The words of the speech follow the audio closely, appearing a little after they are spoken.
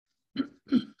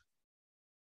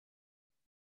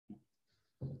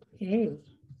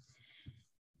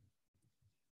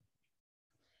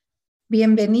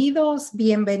Bienvenidos,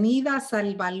 bienvenidas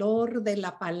al Valor de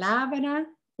la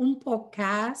Palabra, un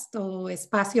podcast o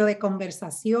espacio de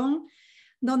conversación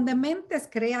donde mentes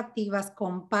creativas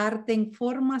comparten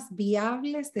formas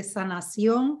viables de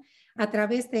sanación a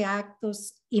través de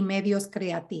actos y medios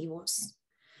creativos.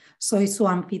 Soy su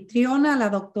anfitriona,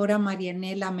 la doctora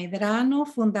Marianela Medrano,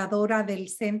 fundadora del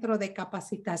Centro de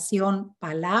Capacitación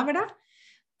Palabra,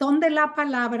 donde la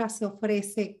palabra se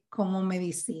ofrece como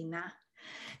medicina.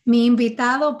 Mi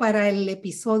invitado para el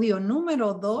episodio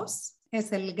número 2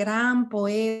 es el gran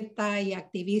poeta y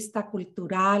activista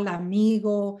cultural,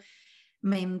 amigo,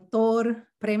 mentor,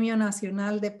 Premio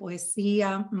Nacional de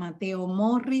Poesía, Mateo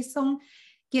Morrison,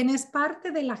 quien es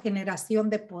parte de la generación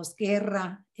de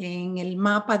posguerra en el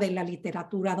mapa de la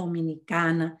literatura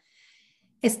dominicana.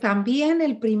 Es también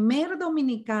el primer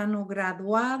dominicano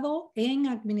graduado en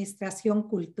Administración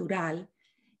Cultural.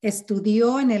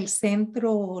 Estudió en el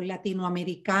Centro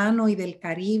Latinoamericano y del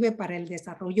Caribe para el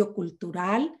Desarrollo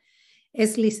Cultural.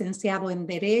 Es licenciado en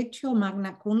Derecho,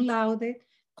 Magna Cum Laude,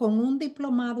 con un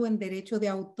diplomado en Derecho de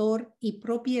Autor y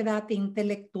Propiedad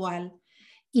Intelectual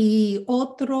y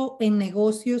otro en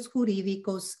Negocios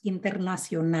Jurídicos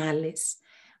Internacionales.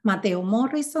 Mateo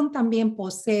Morrison también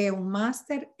posee un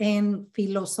máster en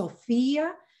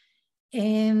Filosofía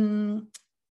del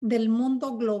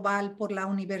Mundo Global por la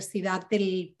Universidad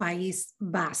del País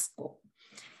Vasco.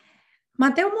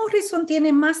 Mateo Morrison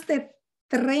tiene más de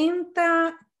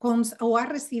 30 o ha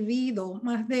recibido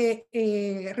más de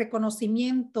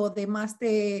reconocimiento de más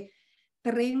de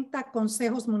 30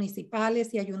 consejos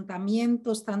municipales y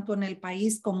ayuntamientos, tanto en el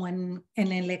país como en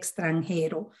el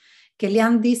extranjero, que le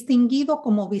han distinguido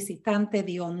como visitante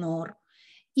de honor.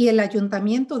 Y el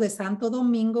Ayuntamiento de Santo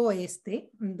Domingo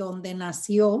Este, donde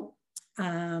nació,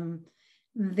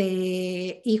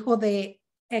 hijo de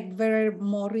Edward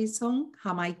Morrison,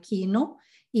 jamaiquino,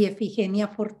 y Efigenia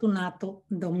Fortunato,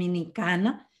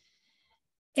 dominicana.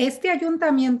 Este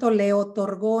ayuntamiento le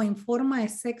otorgó en forma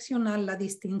excepcional la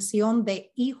distinción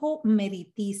de hijo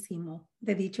meritísimo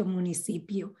de dicho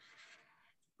municipio.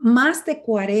 Más de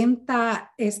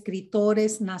 40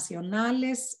 escritores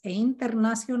nacionales e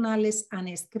internacionales han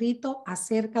escrito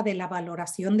acerca de la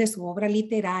valoración de su obra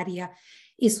literaria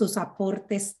y sus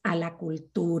aportes a la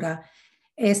cultura.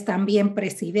 Es también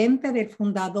presidente del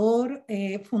fundador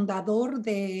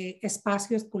de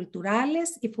Espacios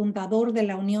Culturales y fundador de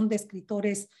la Unión de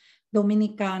Escritores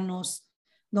Dominicanos,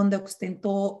 donde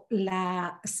ostentó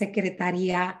la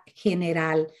Secretaría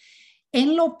General.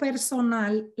 En lo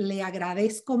personal, le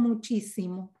agradezco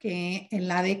muchísimo que en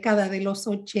la década de los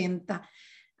 80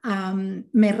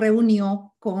 me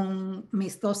reunió con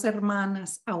mis dos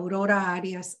hermanas, Aurora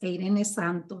Arias e Irene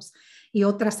Santos, y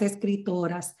otras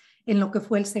escritoras en lo que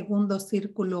fue el segundo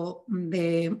círculo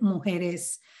de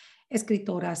mujeres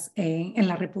escritoras en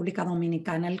la República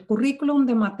Dominicana. El currículum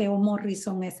de Mateo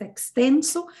Morrison es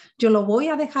extenso. Yo lo voy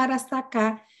a dejar hasta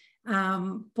acá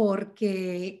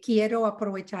porque quiero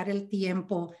aprovechar el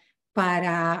tiempo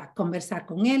para conversar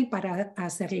con él, para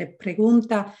hacerle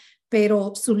preguntas,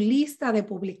 pero su lista de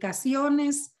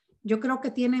publicaciones yo creo que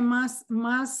tiene más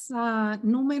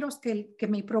números que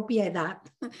mi propia edad.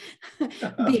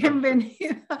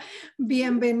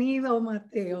 Bienvenido,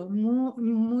 Mateo.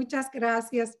 Muchas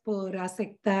gracias por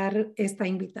aceptar esta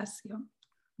invitación.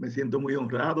 Me siento muy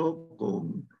honrado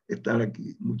con estar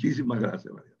aquí. Muchísimas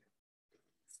gracias, María.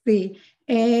 Sí.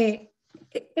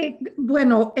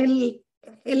 Bueno,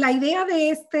 la idea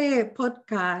de este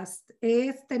podcast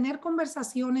es tener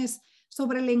conversaciones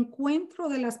sobre el encuentro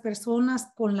de las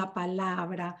personas con la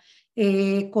palabra,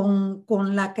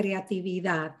 con la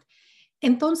creatividad.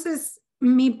 Entonces,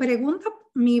 mi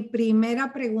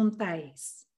primera pregunta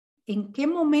es, ¿en qué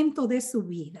momento de su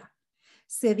vida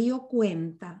se dio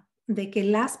cuenta de que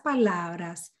las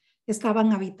palabras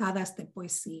estaban habitadas de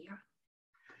poesía?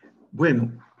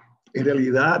 Bueno, en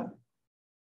realidad,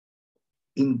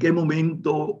 ¿en qué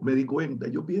momento me di cuenta?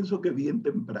 Yo pienso que bien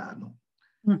temprano.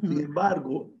 Sin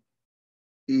embargo,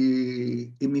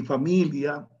 en mi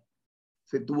familia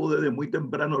se tuvo desde muy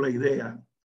temprano la idea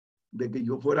de que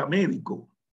yo fuera médico,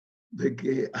 de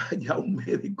que haya un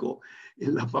médico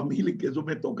en la familia y que eso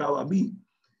me tocaba a mí.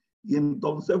 Y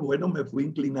entonces, bueno, me fui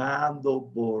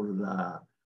inclinando por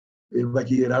el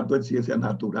bachillerato en ciencias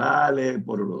naturales,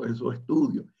 por esos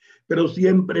estudios. Pero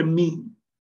siempre en mí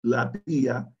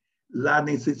latía la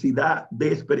necesidad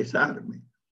de expresarme.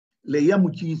 Leía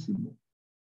muchísimo,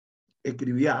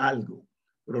 escribía algo,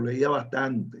 pero leía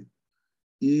bastante.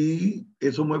 Y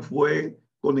eso me fue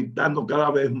conectando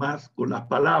cada vez más con las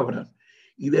palabras.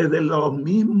 Y desde los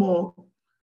mismos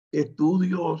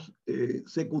estudios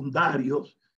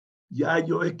secundarios, ya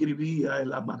yo escribía en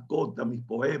la mascota mis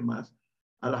poemas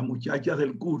a las muchachas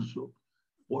del curso,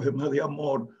 poemas de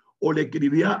amor, o le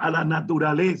escribía a la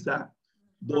naturaleza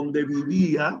donde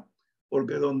vivía,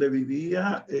 porque donde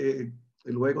vivía,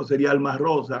 luego sería Alma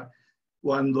Rosa.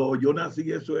 Cuando yo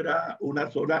nací, eso era una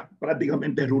zona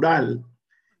prácticamente rural,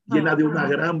 llena de una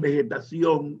gran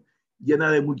vegetación,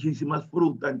 llena de muchísimas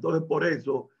frutas. Entonces, por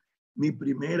eso, mis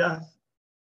primeras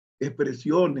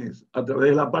expresiones a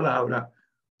través de la palabra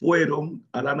fueron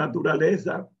a la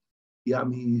naturaleza y a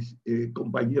mis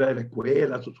compañeras de la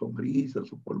escuela, su sonrisa,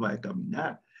 su forma de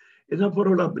caminar. Esas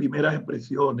fueron las primeras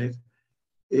expresiones,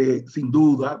 sin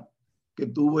duda, que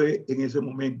tuve en ese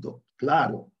momento.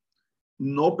 Claro,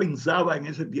 no pensaba en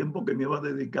ese tiempo que me iba a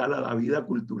dedicar a la vida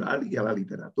cultural y a la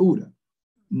literatura.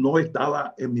 No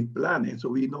estaba en mis planes.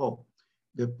 Eso vino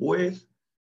después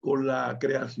con la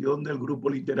creación del grupo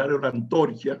literario La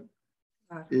Antorcha,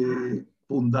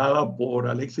 fundada por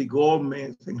Alexis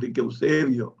Gómez, Enrique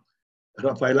Eusebio,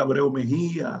 Rafael Abreu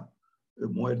Mejía,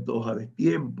 muertos a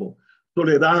destiempo,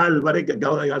 Soledad Álvarez, que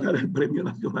acaba de ganar el Premio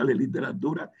Nacional de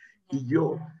Literatura, y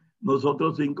yo.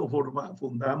 Nosotros 5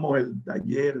 fundamos el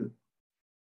taller,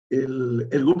 el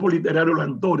grupo literario La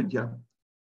Antorcha,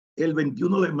 el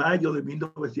 21 de mayo de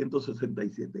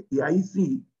 1967. Y ahí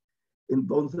sí,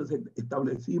 entonces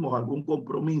establecimos algún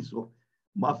compromiso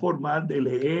más formal de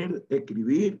leer,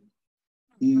 escribir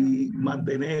y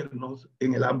mantenernos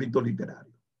en el ámbito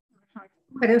literario.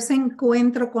 Pero ese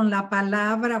encuentro con la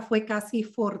palabra fue casi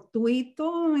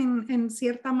fortuito, en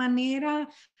cierta manera,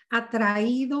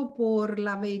 atraído por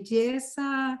la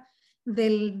belleza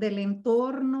del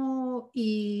entorno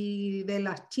y de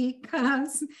las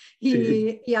chicas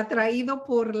y atraído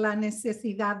por la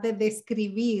necesidad de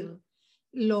describir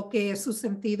lo que sus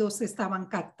sentidos estaban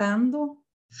captando.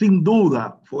 Sin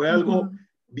duda, fue algo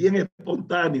bien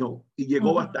espontáneo y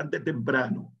llegó bastante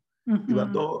temprano.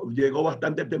 Llegó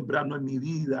bastante temprano en mi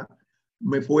vida,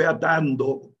 me fue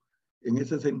atando en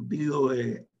ese sentido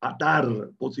de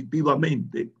atar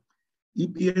positivamente, y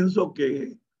pienso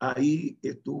que ahí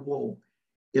estuvo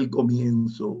el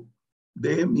comienzo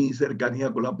de mi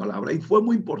cercanía con la palabra, y fue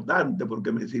muy importante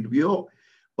porque me sirvió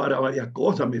para varias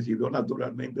cosas. Me sirvió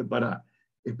naturalmente para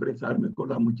expresarme con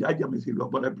la muchacha, me sirvió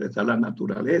para expresar la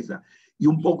naturaleza, y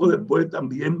un poco después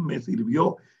también me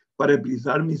sirvió para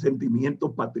expresar mis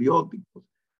sentimientos patrióticos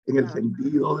en el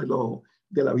sentido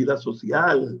de la vida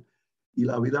social y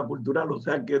la vida cultural. O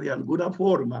sea que de alguna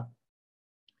forma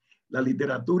la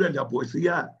literatura y la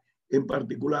poesía en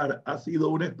particular ha sido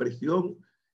una expresión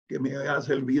que me ha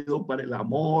servido para el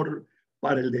amor,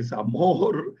 para el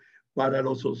desamor, para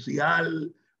lo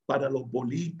social, para lo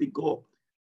político,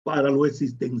 para lo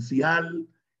existencial.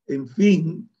 En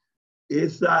fin,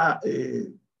 esa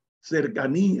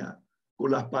cercanía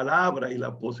con las palabras y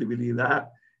la posibilidad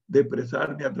de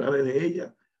expresarme a través de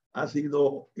ellas ha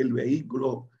sido el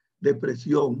vehículo de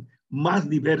expresión más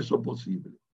diverso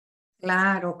posible.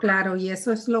 Claro, claro, y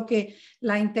eso es lo que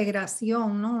la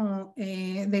integración, ¿no?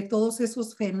 De todos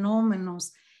esos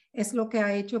fenómenos es lo que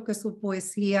ha hecho que su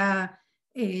poesía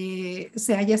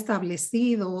se haya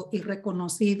establecido y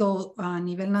reconocido a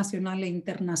nivel nacional e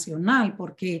internacional,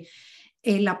 porque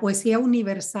la poesía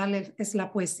universal es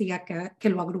la poesía que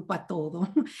lo agrupa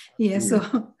todo. Y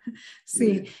eso,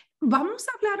 sí. Vamos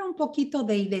a hablar un poquito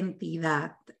de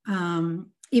identidad.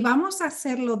 Y vamos a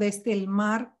hacerlo desde el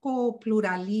marco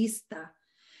pluralista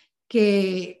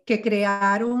que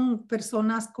crearon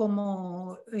personas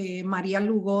como María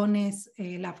Lugones,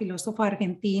 la filósofa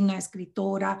argentina,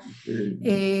 escritora,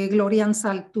 Gloria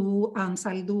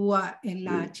Ansaldúa en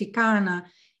La Chicana,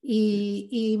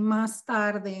 y más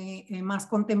tarde, más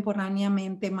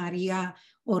contemporáneamente, Mariana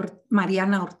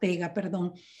Ortega,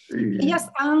 perdón.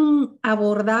 Ellas han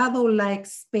abordado la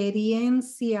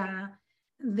experiencia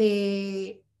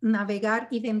de navegar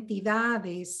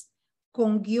identidades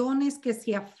con guiones que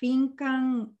se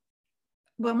afincan,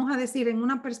 vamos a decir, en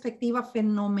una perspectiva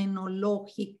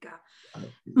fenomenológica.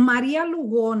 María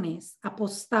Lugones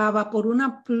apostaba por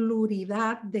una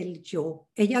pluralidad del yo.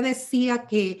 Ella decía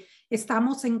que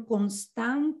estamos en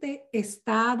constante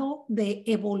estado de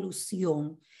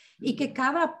evolución y que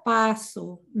cada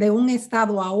paso de un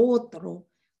estado a otro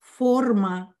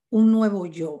forma un nuevo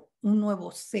yo, un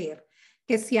nuevo ser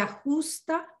que se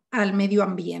ajusta al medio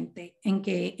ambiente en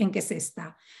que se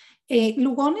está.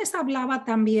 Lugones hablaba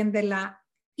también de la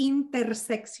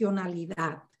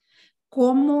interseccionalidad,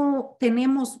 cómo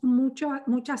tenemos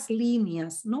muchas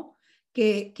líneas, ¿no?,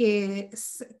 que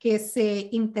se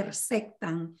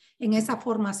intersectan en esa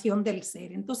formación del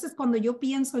ser. Entonces, cuando yo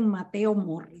pienso en Mateo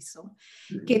Morrison,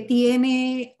 que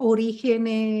tiene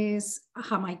orígenes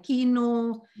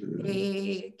jamaiquinos,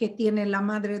 que tiene la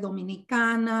madre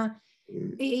dominicana,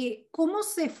 ¿cómo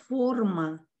se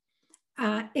forma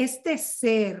este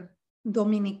ser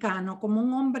dominicano como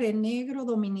un hombre negro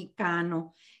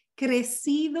dominicano,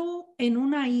 crecido en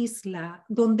una isla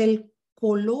donde el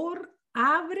color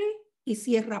abre y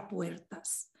cierra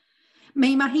puertas? Me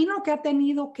imagino que ha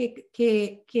tenido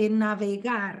que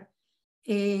navegar,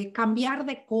 cambiar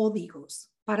de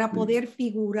códigos para poder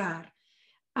figurar.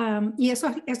 Y eso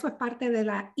es parte de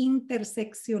la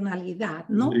interseccionalidad,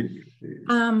 ¿no?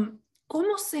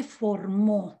 ¿Cómo se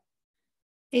formó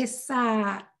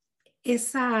esa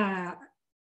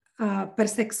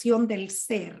percepción del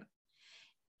ser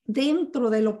dentro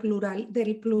de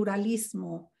del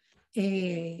pluralismo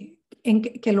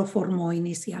que lo formó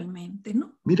inicialmente,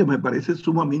 ¿no? Mira, me parece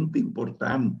sumamente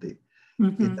importante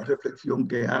esta reflexión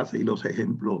que hace y los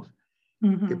ejemplos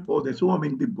que pone,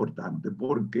 sumamente importante,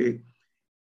 porque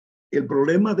el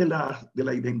problema de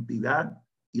la identidad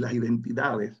y las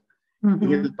identidades,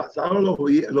 en el pasado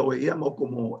lo veíamos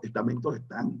como estamentos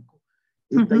estancos.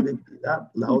 Esta identidad,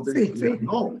 la otra identidad.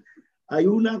 No, hay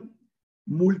una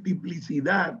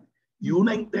multiplicidad y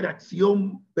una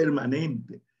interacción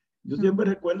permanente. Yo siempre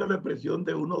recuerdo la expresión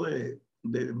de uno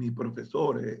de mis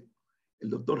profesores, el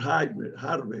doctor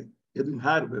Edwin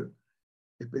Harvey,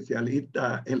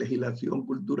 especialista en legislación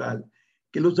cultural,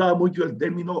 que él usaba mucho el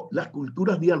término las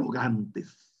culturas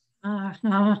dialogantes.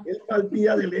 Él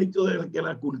partía del hecho de que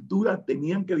las culturas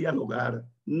tenían que dialogar,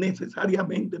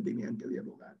 necesariamente tenían que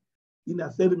dialogar, y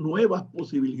nacer nuevas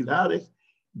posibilidades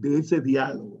de ese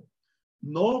diálogo.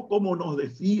 No como nos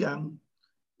decían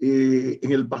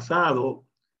en el pasado,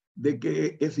 de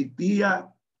que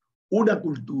existía una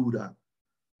cultura,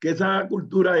 que esa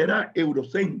cultura era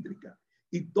eurocéntrica,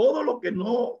 y todo lo que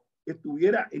no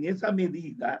estuviera en esa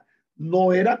medida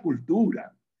no era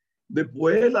cultura.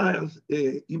 Después las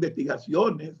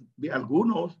investigaciones de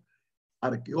algunos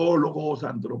arqueólogos,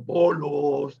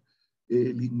 antropólogos,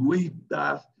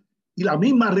 lingüistas, y la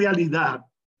misma realidad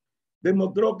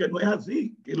demostró que no es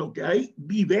así, que lo que hay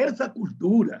diversas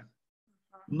culturas,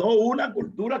 no una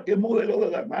cultura que es modelo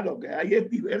de la mano, lo que hay es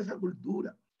diversa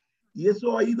cultura. Y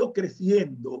eso ha ido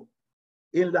creciendo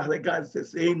en las décadas del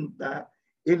 60,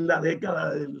 en la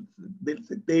década del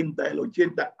 70, del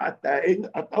 80,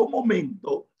 hasta un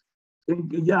momento en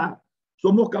que ya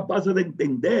somos capaces de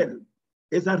entender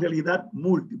esa realidad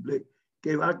múltiple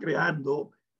que va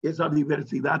creando esa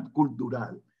diversidad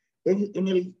cultural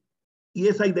y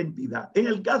esa identidad. En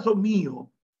el caso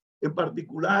mío, en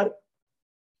particular,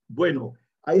 bueno,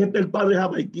 ahí está el padre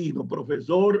jamaiquino,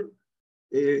 profesor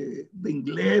de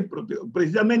inglés,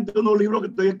 precisamente unos libros que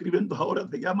estoy escribiendo ahora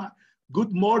se llama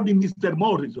Good Morning, Mr.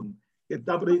 Morrison, que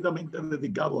está precisamente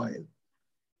dedicado a él.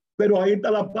 Pero ahí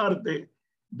está la parte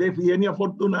de Fienia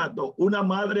Fortunato, una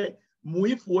madre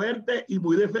muy fuerte y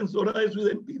muy defensora de su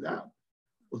identidad.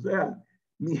 O sea,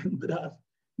 mientras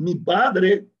mi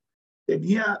padre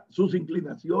tenía sus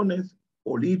inclinaciones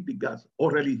políticas o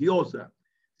religiosas,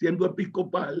 siendo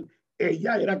episcopal,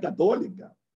 ella era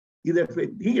católica y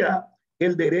defendía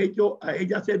el derecho a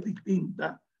ella ser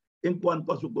distinta en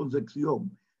cuanto a su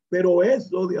concepción. Pero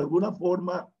eso de alguna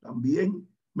forma también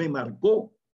me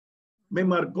marcó. Me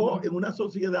marcó en una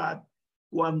sociedad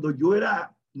cuando yo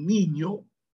era niño,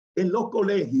 en los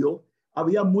colegios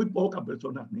había muy pocas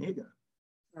personas negras.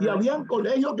 Y habían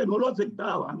colegios que no lo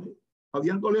aceptaban.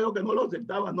 Habían colegios que no lo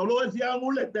aceptaban. No lo decían en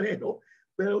un letrero,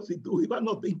 pero si tú ibas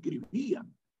no te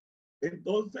inscribían.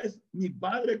 Entonces, mi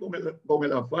padre, con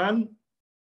el afán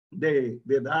de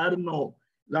darnos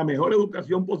la mejor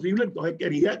educación posible, entonces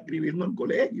quería escribirnos en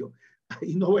colegio.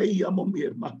 Ahí nos veíamos mi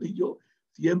hermano y yo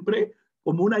siempre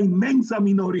como una inmensa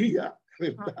minoría,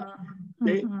 ¿verdad?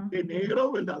 De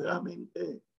negros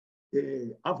verdaderamente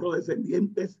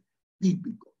afrodescendientes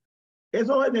típicos.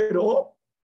 Eso generó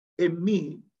en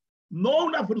mí no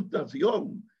una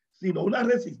frustración, sino una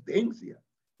resistencia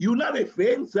y una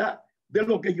defensa de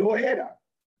lo que yo era.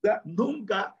 O sea,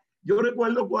 nunca, yo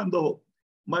recuerdo cuando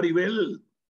Maribel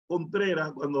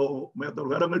Contreras, cuando me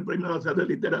otorgaron el Premio Nacional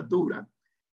de Literatura,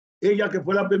 ella, que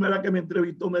fue la primera que me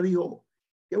entrevistó, me dijo,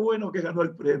 qué bueno que ganó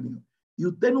el premio. ¿Y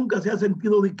usted nunca se ha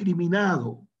sentido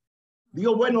discriminado?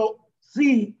 Digo, bueno,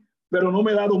 sí, pero no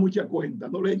me he dado mucha cuenta,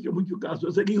 no le he hecho mucho caso,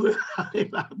 he seguido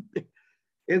adelante,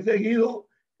 he seguido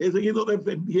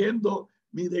defendiendo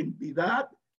mi identidad,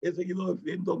 he seguido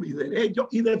defendiendo mis derechos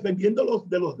y defendiendo los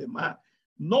de los demás.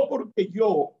 No porque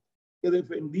yo que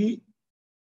defendí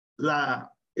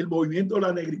la el movimiento de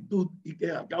la negritud, y que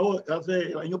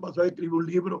el año pasado escribí un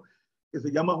libro que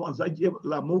se llama Juan Sánchez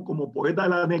Lamú como poeta de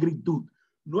la negritud.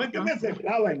 No es que me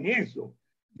cerraba en eso.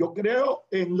 Yo creo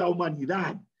en la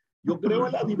humanidad, yo creo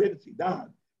en la diversidad,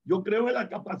 yo creo en la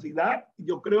capacidad,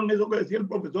 yo creo en eso que decía el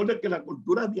profesor de que las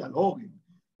culturas dialoguen.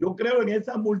 Yo creo en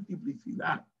esa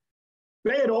multiplicidad.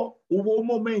 Pero hubo un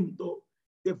momento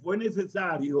que fue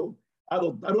necesario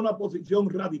adoptar una posición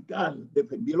radical,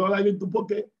 defendiendo a la virtud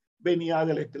porque venía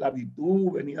de la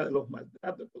esclavitud, venía de los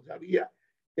maltratos, entonces había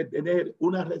que tener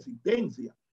una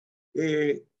resistencia.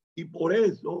 Y por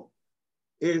eso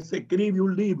se escribe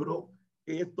un libro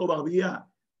que es todavía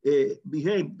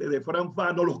vigente, de Fran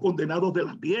Fano, Los condenados de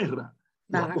la tierra.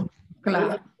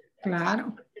 Claro.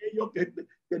 Aquellos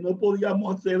que no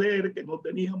podíamos acceder, que no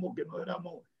teníamos, que no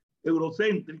éramos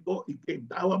eurocéntricos y que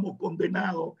estábamos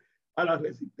condenados a la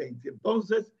resistencia.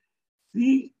 Entonces,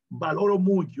 sí valoro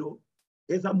mucho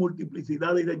esa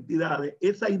multiplicidad de identidades,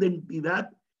 esa identidad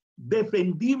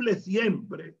defendible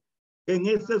siempre en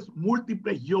esos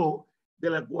múltiples yo de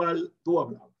la cual tú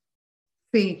hablabas.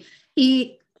 Sí,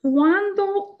 y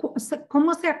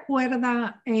 ¿cómo se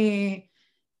acuerda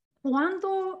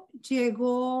cuándo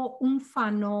llegó un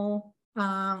Fanon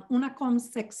a una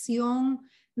concepción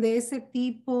de ese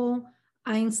tipo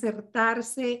a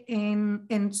insertarse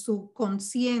en su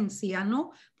conciencia,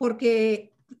 ¿no?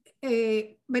 Porque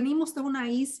venimos de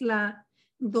una isla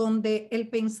donde el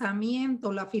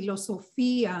pensamiento, la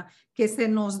filosofía que se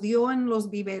nos dio en los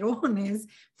biberones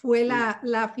fue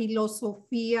la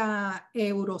filosofía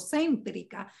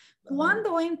eurocéntrica.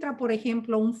 ¿Cuándo entra, por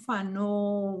ejemplo, un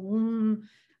Fanon,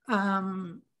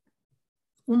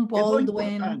 un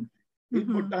Baldwin? Es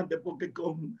importante porque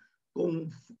con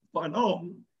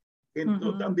Fanon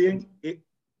entró también,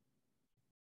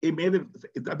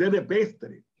 también de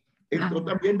Pestre, entró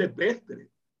también de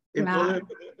Pestre, entró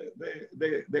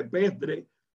de Pestre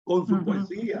con su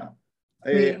poesía,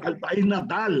 al país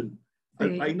natal,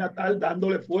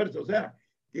 dándole fuerza. O sea,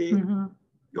 que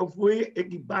yo fui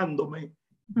equipándome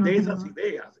de esas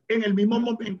ideas, en el mismo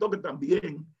momento que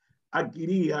también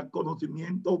adquiría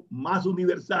conocimientos más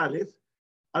universales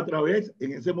a través,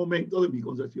 en ese momento, de mi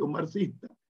concepción marxista.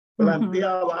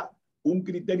 Planteaba un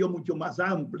criterio mucho más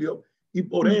amplio y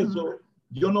por eso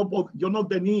yo no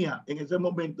tenía en ese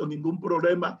momento ningún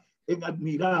problema en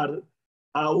admirar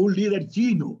a un líder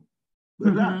chino,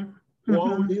 ¿verdad? O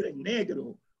a un líder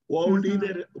negro, o a un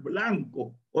líder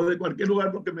blanco, o de cualquier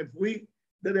lugar, porque me fui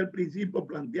desde el principio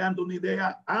planteando una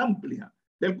idea amplia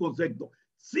del concepto,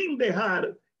 sin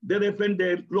dejar de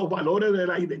defender los valores de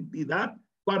la identidad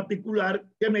particular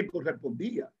que me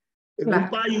correspondía. En un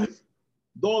país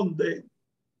donde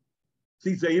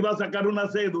si se iba a sacar una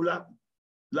cédula,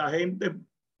 la gente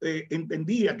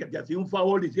entendía que te hacía un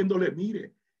favor diciéndole,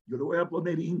 mire, yo le voy a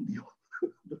poner indio.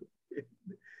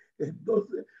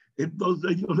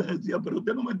 Entonces yo le decía, pero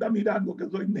usted no me está mirando que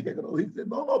soy negro. Dice,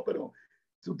 no, pero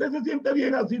si usted se siente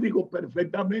bien así, digo,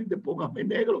 perfectamente, póngame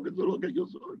negro, que eso es lo que yo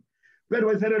soy.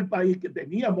 Pero ese era el país que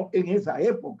teníamos en esa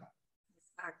época.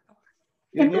 Exacto.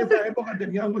 En esa época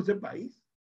teníamos ese país.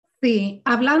 Sí,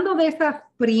 hablando de esas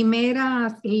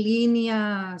primeras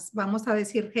líneas, vamos a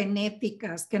decir,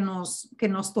 genéticas que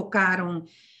nos tocaron,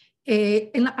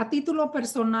 a título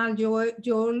personal, yo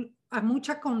a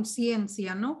mucha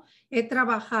conciencia, ¿no? He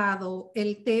trabajado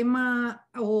el tema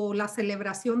o la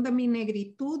celebración de mi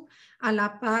negritud a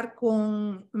la par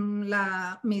con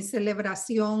mi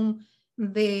celebración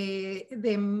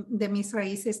de mis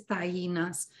raíces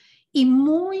taínas. Y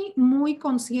muy, muy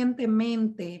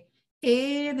conscientemente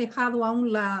he dejado a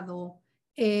un lado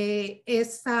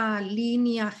esa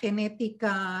línea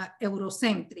genética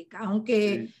eurocéntrica,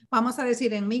 aunque vamos a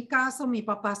decir, en mi caso, mi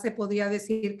papá se podría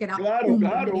decir que era un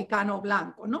dominicano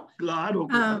blanco, ¿no? Claro.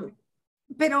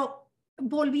 Pero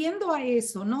volviendo a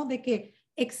eso, ¿no? De que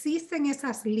existen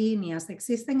esas líneas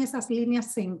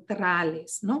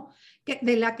centrales, ¿no?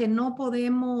 De la que no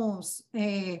podemos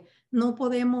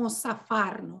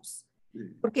zafarnos.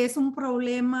 Porque es un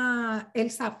problema el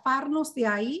zafarnos de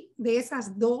ahí, de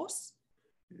esas dos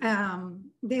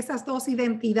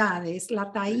identidades,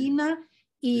 la taína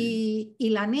y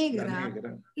la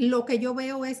negra. Lo que yo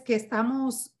veo es que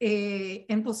estamos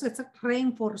entonces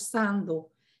reforzando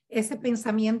ese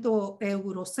pensamiento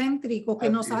eurocéntrico que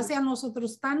nos hace a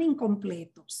nosotros tan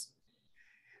incompletos.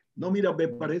 No, mira, me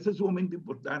parece sumamente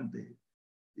importante,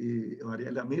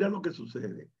 Marianela, mira lo que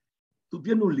sucede. Tú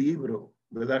tienes un libro,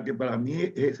 ¿verdad? Que para mí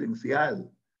es esencial,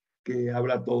 que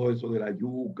habla todo eso de la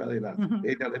yuca, de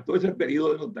todo ese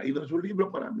periodo de los taínos. Es un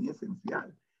libro para mí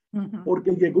esencial,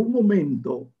 porque llegó un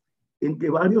momento en que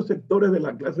varios sectores de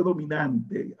la clase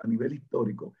dominante a nivel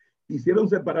histórico quisieron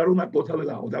separar una cosa de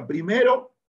la otra.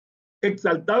 Primero,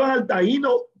 exaltaban al taíno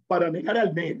para negar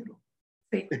al negro.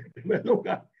 Sí. En primer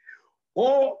lugar.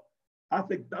 O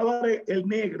aceptaban el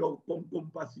negro con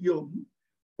compasión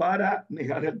para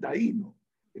negar al taíno.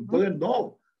 Entonces,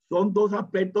 no, son dos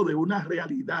aspectos de una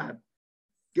realidad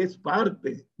que es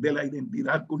parte de la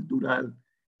identidad cultural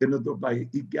de nuestro país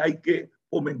y que hay que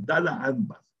fomentarlas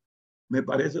ambas. Me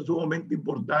parece sumamente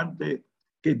importante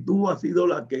que tú has sido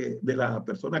la que, de las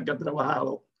personas que han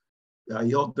trabajado,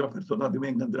 hay otras personas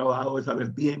también que han trabajado esa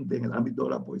vertiente en el ámbito de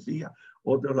la poesía,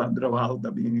 otros lo han trabajado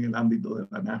también en el ámbito de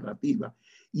la narrativa.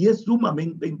 Y es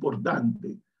sumamente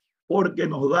importante porque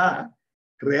nos da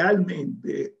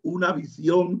realmente una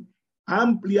visión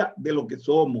amplia de lo que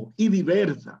somos y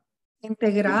diversa.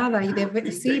 Integrada y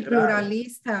sí,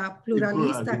 Integrada.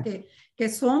 pluralista, que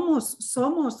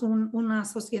somos una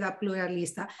sociedad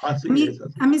pluralista. Así es.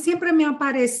 A mí siempre me ha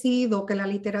parecido que la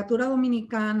literatura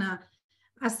dominicana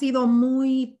ha sido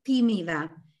muy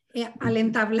tímida al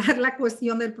entablar la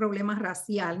cuestión del problema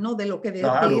racial, ¿no? De lo que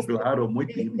Claro, muy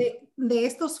tímida. De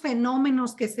estos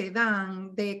fenómenos que se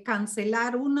dan, de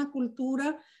cancelar una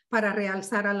cultura para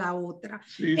realzar a la otra.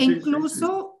 Sí,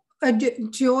 incluso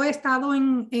yo he estado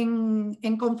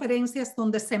en conferencias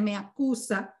donde se me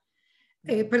acusa,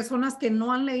 personas que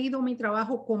no han leído mi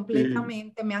trabajo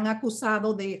completamente, me han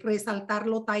acusado de resaltar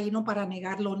lo taíno para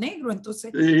negar lo negro.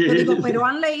 Entonces, yo digo, pero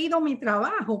han leído mi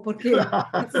trabajo, porque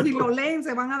si lo leen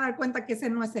se van a dar cuenta que ese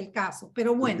no es el caso.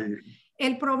 Pero bueno,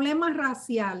 el problema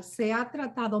racial se ha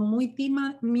tratado muy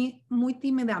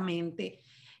tímidamente.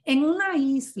 En una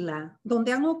isla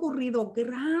donde han ocurrido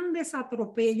grandes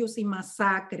atropellos y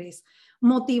masacres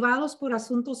motivados por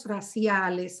asuntos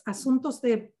raciales, asuntos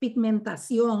de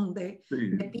pigmentación de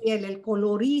piel, el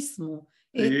colorismo,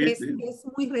 es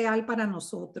muy real para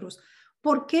nosotros.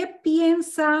 ¿Por qué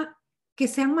piensa que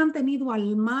se han mantenido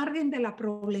al margen de la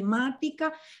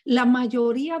problemática la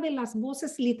mayoría de las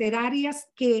voces literarias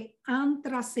que han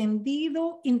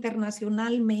trascendido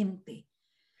internacionalmente?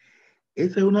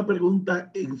 Esa es una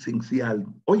pregunta esencial.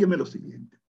 Óyeme lo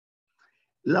siguiente.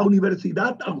 La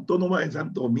Universidad Autónoma de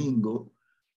Santo Domingo,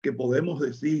 que podemos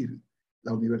decir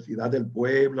la Universidad del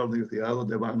Pueblo, la universidad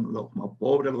donde van los más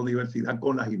pobres, la universidad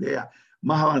con las ideas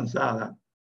más avanzadas,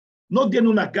 no tiene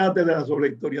una cátedra sobre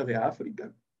la historia de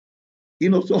África. Y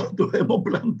nosotros hemos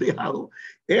planteado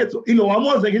eso y lo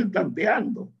vamos a seguir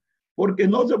planteando, porque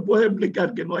no se puede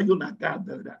explicar que no hay una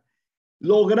cátedra.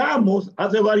 Logramos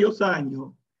hace varios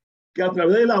años que a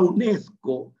través de la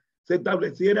UNESCO se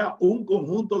estableciera un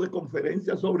conjunto de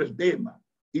conferencias sobre el tema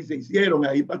y se hicieron,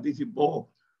 ahí participó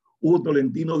Hugo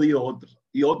Tolentino Díaz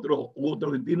y Hugo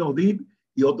Tolentino Díaz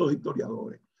y otros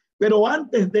historiadores. Pero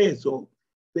antes de eso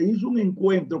se hizo un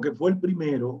encuentro que fue el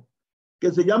primero,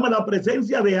 que se llama La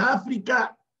presencia de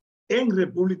África en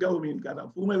República Dominicana.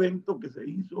 Fue un evento que se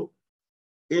hizo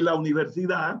en la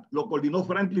universidad, lo coordinó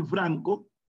Franklin Franco,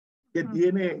 que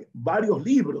tiene varios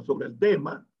libros sobre el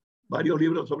tema,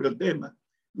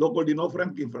 lo coordinó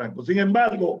Franklin Franco. Sin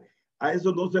embargo, a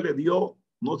eso no se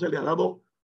le ha dado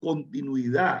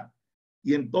continuidad.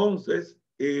 Y entonces,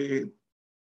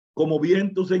 como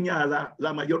bien tú señalas,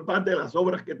 la mayor parte de las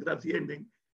obras que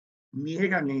trascienden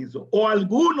niegan eso. O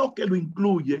algunos que lo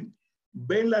incluyen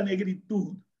ven la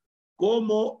negritud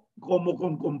como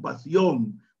con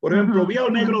compasión. Por ejemplo, Viejo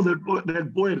Negro del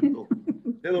Puerto,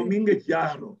 de Domínguez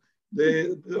Charro,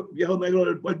 de Viejo Negro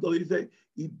del Puerto dice,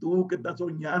 y tú que estás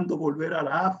soñando volver al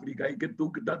África, y que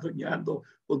tú que estás soñando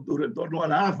con tu retorno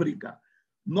al África.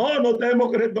 No tenemos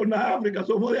que retornar a África,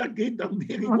 somos de aquí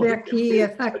también. Somos de aquí,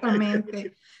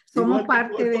 exactamente. Somos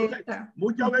parte de esta.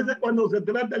 Muchas veces cuando se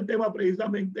trata el tema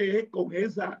precisamente es con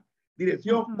esa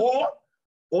dirección. O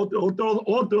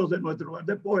otros de nuestro lugar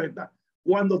de poetas,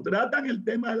 cuando tratan el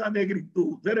tema de la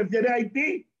negritud, se refiere a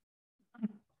Haití.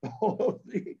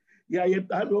 Sí. Y ahí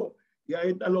están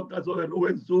los casos de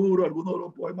Rubén Suro, algunos de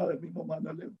los poemas del mismo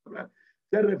Manuel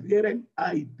se refieren a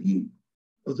Haití.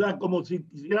 O sea, como si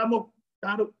quisiéramos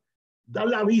dar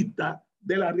la vista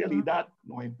de la realidad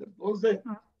nuestra. Entonces,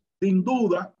 sin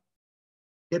duda,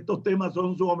 estos temas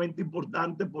son sumamente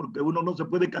importantes porque uno no se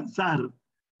puede cansar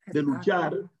de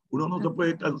luchar, uno no se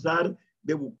puede cansar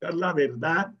de buscar la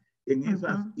verdad en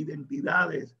esas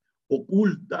identidades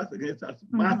ocultas, en esas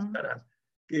máscaras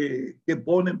que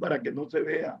ponen para que no se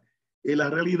vea la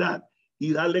realidad,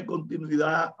 y darle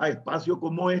continuidad a espacios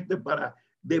como este para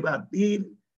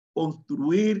debatir,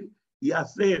 construir y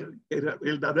hacer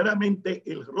verdaderamente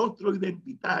el rostro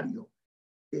identitario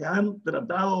que han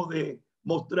tratado de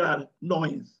mostrar. No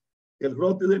es. El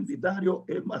rostro identitario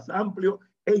es más amplio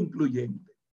e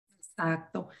incluyente.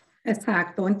 Exacto.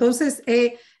 Exacto. Entonces,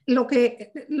 lo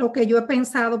que yo he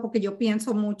pensado, porque yo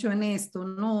pienso mucho en esto,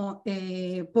 ¿no?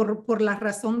 Por la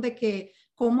razón de que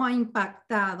cómo ha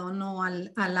impactado, ¿no? a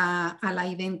la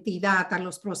identidad, a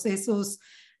los procesos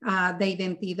de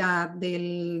identidad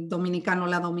del dominicano,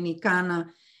 la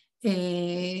dominicana,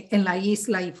 en la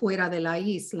isla y fuera de la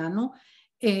isla, ¿no?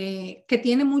 Que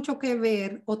tiene mucho que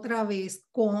ver otra vez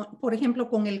con, por ejemplo,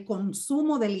 con el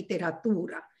consumo de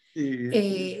literatura. Sí.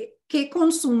 ¿Qué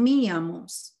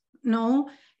consumíamos, ¿no?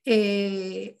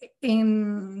 En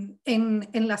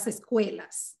las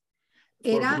escuelas?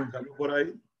 Por Era, comenzarlo por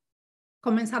ahí.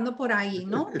 comenzando por ahí,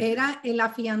 ¿no? Era el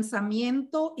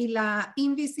afianzamiento y la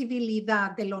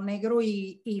invisibilidad de lo negro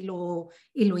y lo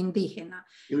indígena.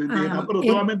 Y lo indígena, pero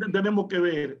solamente tenemos que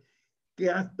ver que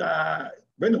hasta,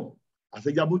 bueno,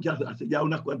 hace ya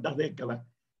unas cuantas décadas,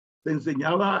 se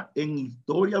enseñaba en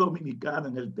historia dominicana,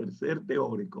 en el tercer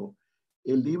teórico,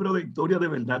 el libro de historia de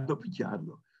Bernardo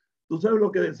Pichardo. Tú sabes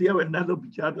lo que decía Bernardo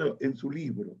Pichardo en su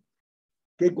libro,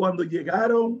 que cuando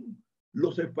llegaron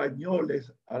los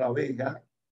españoles a La Vega,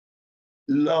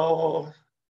 los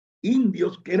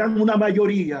indios, que eran una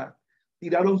mayoría,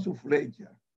 tiraron su flecha.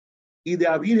 Y de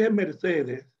a Virgen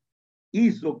Mercedes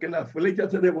hizo que la flecha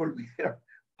se devolviera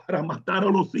para matar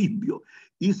a los indios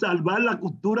y salvar la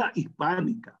cultura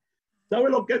hispánica. ¿Sabe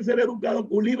lo que es ser educado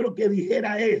con un libro que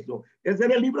dijera eso? Ese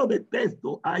era el libro de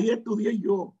texto. Ahí estudié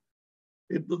yo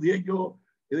el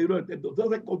libro de texto.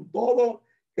 Entonces, con todas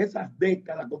esas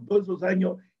décadas, con todos esos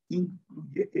años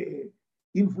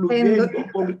influyendo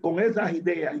con esas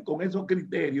ideas y con esos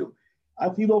criterios,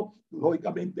 ha sido,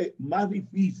 lógicamente, más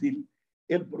difícil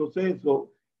el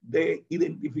proceso de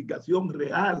identificación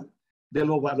real de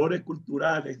los valores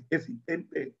culturales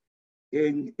existentes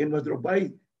en nuestro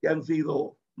país, que han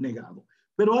sido negados.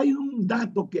 Pero hay un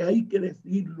dato que hay que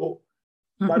decirlo,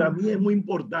 para mí es muy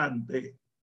importante,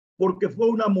 porque fue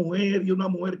una mujer y una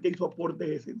mujer que hizo aportes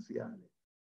esenciales.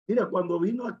 Mira, cuando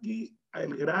vino aquí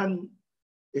el gran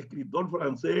escritor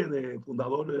francés,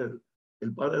 fundador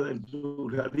el padre del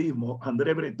surrealismo,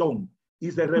 André Breton,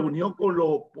 y se reunió con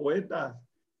los poetas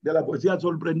de la poesía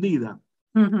sorprendida,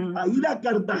 Aida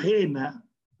Cartagena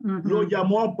lo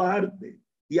llamó aparte,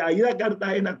 y Aida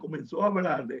Cartagena comenzó a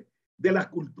hablar de las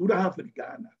culturas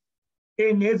africanas.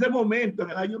 En ese momento, en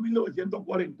el año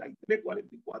 1943,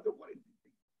 44, 45.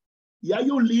 Y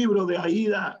hay un libro de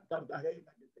Aida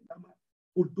Cartagena que se llama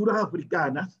Culturas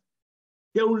Africanas,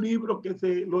 que es un libro que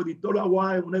lo editó la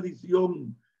UAS en una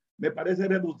edición, me parece,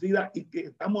 reducida, y que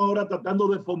estamos ahora tratando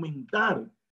de fomentar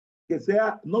que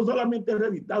sea no solamente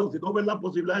reeditado, sino ver la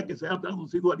posibilidad de que sea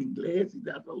traducido al inglés y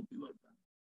sea traducido al español.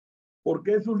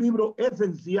 Porque es un libro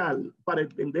esencial para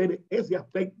entender ese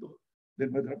aspecto de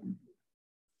nuestra cultura.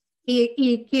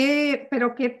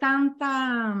 Pero qué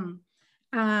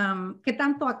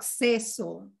tanto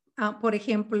acceso, por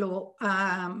ejemplo,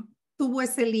 tuvo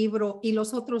ese libro y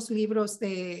los otros libros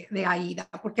de Aida,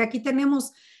 porque aquí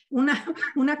tenemos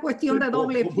una cuestión de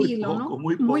doble filo, ¿no?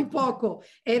 Muy poco.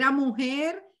 Era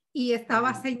mujer y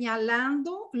estaba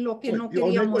señalando lo que no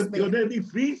queríamos ver. Cuestiones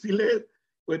difíciles,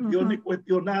 cuestiones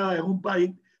cuestionadas en un país.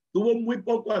 Tuvo muy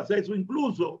poco acceso.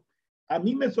 Incluso a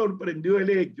mí me sorprendió el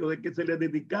hecho de que se le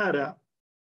dedicara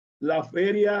la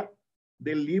feria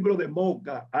del libro de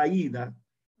Moca a Aida.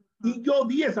 Y yo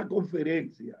di esa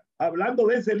conferencia hablando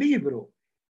de ese libro.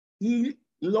 Y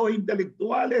los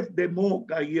intelectuales de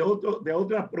Moca y de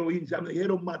otras provincias me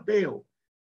dijeron: Mateo,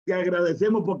 te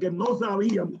agradecemos porque no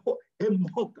sabíamos en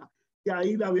Moca que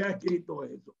Aida había escrito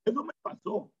eso. Eso me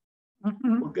pasó.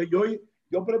 Porque yo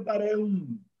preparé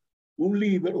un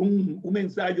libro, un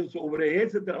ensayo sobre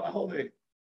ese trabajo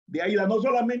de Aida, no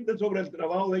solamente sobre el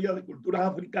trabajo de ella de culturas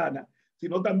africanas,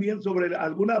 sino también sobre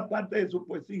alguna parte de su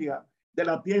poesía, de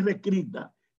la tierra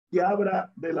escrita, que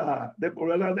habla del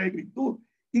problema de la negritud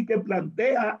y que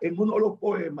plantea en uno de los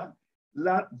poemas,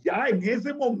 ya en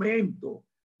ese momento,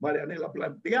 Marianela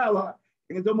planteaba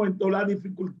en ese momento las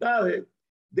dificultades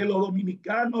de los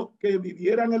dominicanos que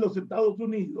vivieran en los Estados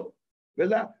Unidos,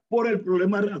 ¿verdad? Por el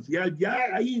problema racial. Ya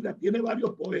Aida tiene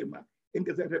varios poemas en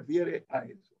que se refiere a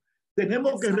eso.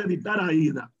 Tenemos que reeditar a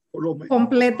Aida, por lo menos.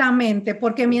 Completamente,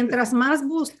 porque mientras más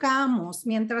buscamos,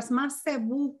 mientras más se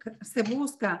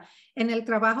busca en el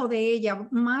trabajo de ella,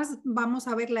 más vamos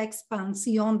a ver la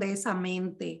expansión de esa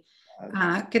mente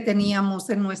que teníamos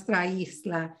en nuestra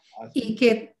isla y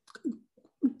que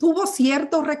tuvo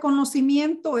cierto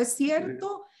reconocimiento, es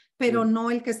cierto, pero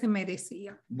no el que se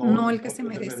merecía. No el que se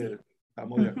merecía.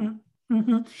 Estamos de acuerdo.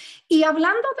 Y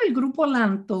hablando del grupo La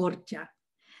Antorcha,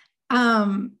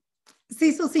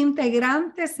 si sus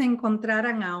integrantes se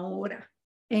encontraran ahora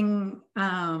en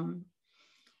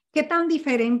 ¿qué tan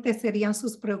diferentes serían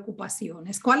sus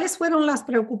preocupaciones? ¿Cuáles fueron las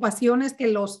preocupaciones que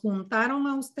los juntaron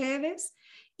a ustedes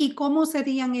y cómo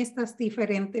serían estas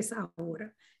diferentes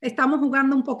ahora? Estamos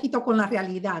jugando un poquito con la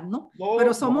realidad, ¿no? No,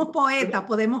 Pero somos no, poetas,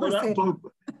 podemos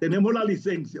hacerlo. tenemos la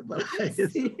licencia para eso.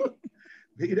 Sí.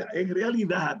 Mira, en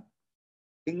realidad,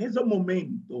 en ese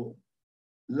momento,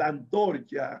 la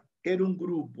Antorcha era un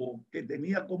grupo que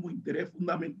tenía como interés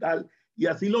fundamental, y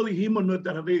así lo dijimos en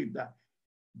nuestra revista,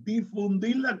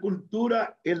 difundir la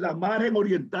cultura en la margen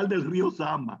oriental del río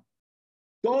Sama.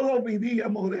 Todos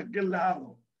vivíamos de aquel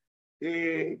lado.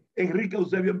 Enrique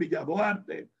Eusebio en Villa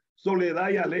Duarte, Soledad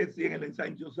y Alessi en el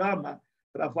Ensancho Sama,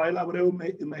 Rafael Abreu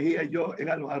Mejía y yo en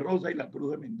Alba Rosa y la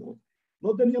Cruz de Mendoza.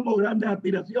 No teníamos grandes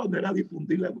aspiraciones, era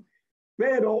difundirla,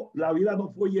 pero la vida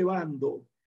nos fue llevando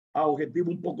a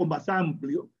objetivos un poco más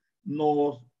amplios.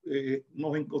 Nos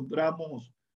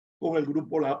encontramos con el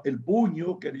grupo El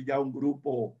Puño, que era ya un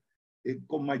grupo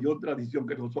con mayor tradición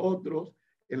que nosotros,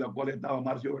 en la cual estaba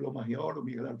Marcio Velo Magiolo,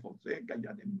 Miguel Alfonseca,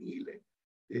 Janet Miles,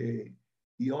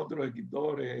 y otros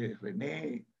escritores,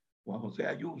 René, Juan José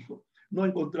Ayuso. Nos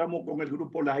encontramos con el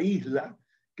grupo La Isla,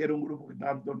 que era un grupo que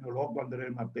estaba Antonio Loco,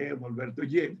 Andrés Mateo, Alberto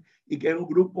Yen, y que era un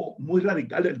grupo muy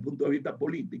radical desde el punto de vista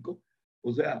político.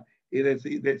 O sea,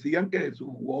 decían que su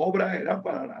obra era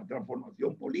para la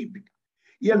transformación política.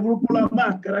 Y el grupo La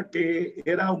Máscara, que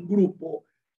era un grupo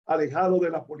alejado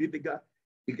de la política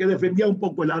y que defendía un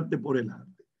poco el arte por el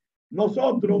arte.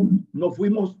 Nosotros nos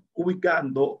fuimos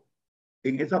ubicando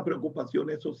en esas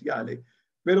preocupaciones sociales,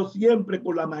 pero siempre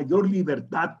con la mayor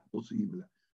libertad posible.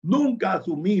 Nunca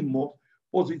asumimos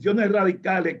posiciones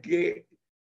radicales que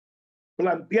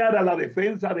planteara la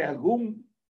defensa de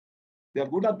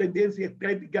alguna tendencia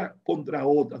estética contra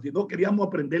otra, sino queríamos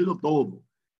aprenderlo todo,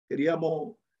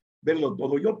 queríamos verlo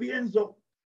todo. Yo pienso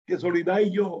que Soledad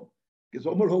y yo, que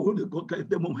somos los únicos que en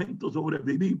este momento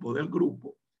sobrevivimos del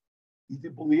grupo, y si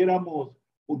pudiéramos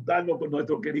juntarnos con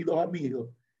nuestros queridos amigos,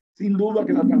 sin duda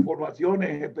que las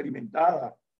transformaciones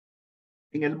experimentadas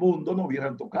en el mundo nos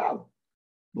hubieran tocado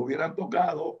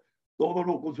todo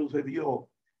lo que sucedió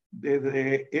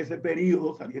desde ese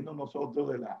periodo, saliendo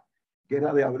nosotros de la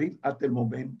guerra de abril hasta el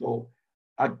momento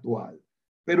actual.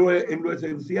 Pero en lo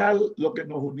esencial, lo que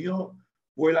nos unió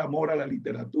fue el amor a la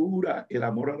literatura, el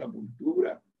amor a la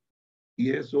cultura,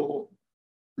 y eso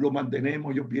lo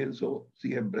mantenemos, yo pienso,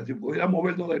 siempre. Si pudiéramos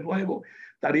verlo de nuevo,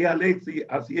 estaría Alexis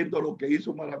haciendo lo que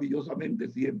hizo maravillosamente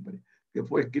siempre, que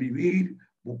fue escribir,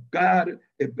 buscar,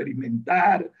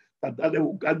 experimentar, tratar de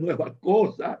buscar nuevas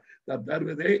cosas,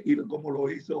 tratar de, y como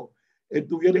lo hizo,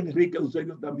 estuviera Enrique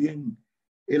Eusebio también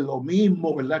en lo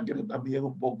mismo, ¿verdad? Que era también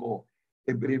un poco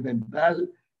experimental,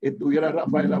 estuviera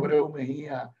Rafael Abreu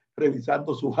Mejía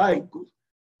revisando sus haikus,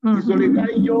 y Soledad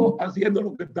y yo haciendo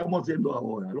lo que estamos haciendo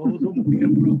ahora. Los dos somos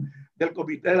miembros del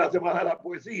Comité de la Semana de la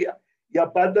Poesía, y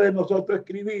aparte de nosotros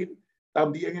escribir,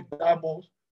 también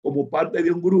estamos como parte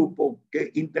de un grupo que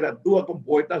interactúa con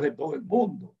poetas de todo el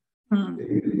mundo,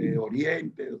 de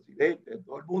Oriente, de Occidente, de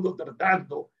todo el mundo,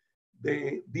 tratando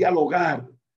de dialogar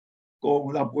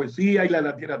con la poesía y la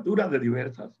literatura de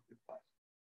diversas espacios.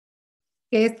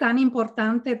 Que es tan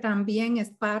importante también, es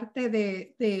parte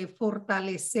de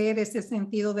fortalecer ese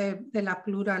sentido de la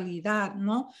pluralidad,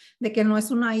 ¿no? De que no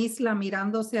es una isla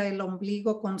mirándose al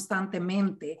ombligo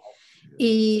constantemente.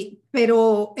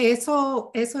 Pero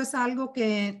eso es algo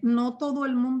que no todo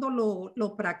el mundo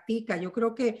lo practica. Yo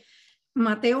creo que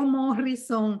Mateo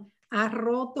Morrison ha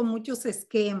roto muchos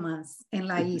esquemas en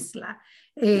la isla.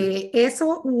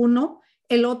 Eso uno.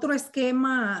 El otro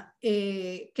esquema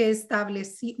que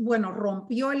estableció, bueno,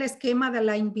 rompió el esquema de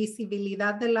la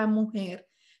invisibilidad de la mujer,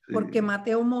 porque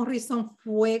Mateo Morrison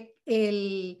fue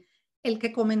el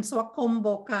que comenzó a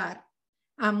convocar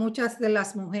a muchas de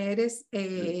las mujeres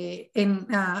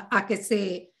a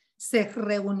que se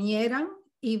reunieran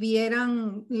y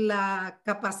vieran la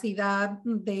capacidad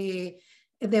que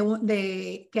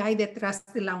hay detrás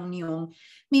de la unión.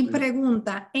 Mi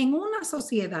pregunta, en una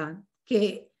sociedad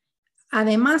que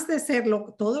además de ser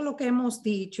todo lo que hemos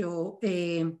dicho,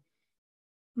 y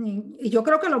yo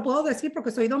creo que lo puedo decir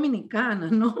porque soy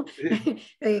dominicana, ¿no?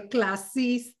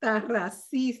 Clasista,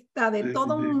 racista, de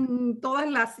todas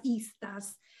las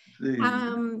istas.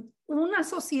 Una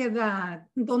sociedad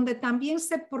donde también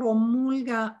se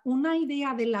promulga una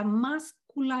idea de la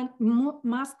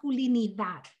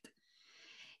masculinidad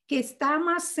que está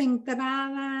más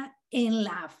centrada en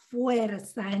la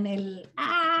fuerza, en el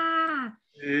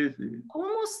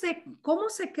 ¿Cómo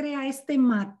se crea este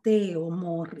Mateo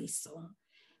Morrison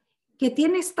que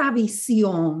tiene esta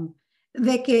visión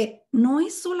de que no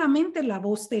es solamente la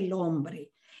voz del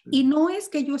hombre y no es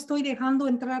que yo estoy dejando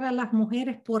entrar a las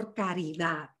mujeres por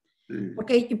caridad,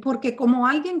 sí, Porque como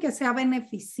alguien que se ha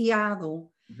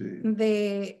beneficiado sí,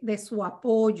 de su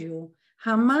apoyo,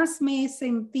 jamás me he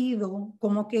sentido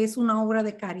como que es una obra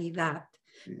de caridad,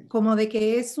 sí. como de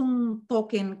que es un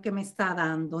token que me está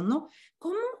dando, ¿no?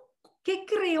 ¿Cómo, qué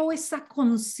creó esa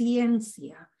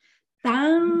conciencia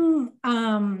tan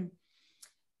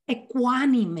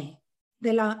ecuánime,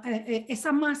 de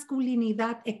esa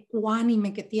masculinidad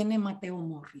ecuánime que tiene Mateo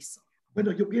Morrison?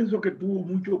 Bueno, yo pienso que tuvo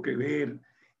mucho que ver,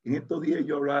 en estos días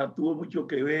yo hablaba, tuvo mucho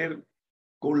que ver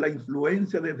con la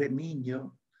influencia desde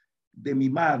niño de mi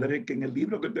madre, que en el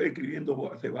libro que estoy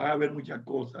escribiendo se van a ver muchas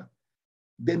cosas,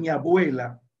 de mi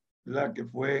abuela, la que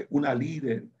fue una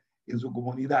líder en su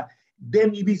comunidad, de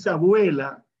mi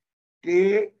bisabuela,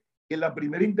 que en la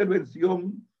primera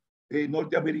intervención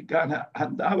norteamericana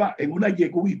andaba en una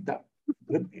yeguita,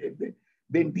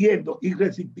 vendiendo y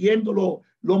resistiendo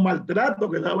los maltratos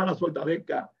que daba la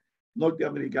soldadesca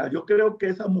norteamericana. Yo creo que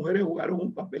esas mujeres jugaron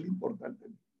un papel importante.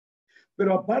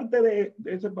 Pero aparte de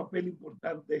ese papel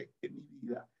importante en mi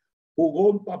vida,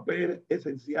 jugó un papel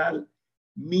esencial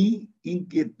mi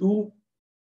inquietud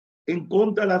en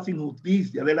contra de las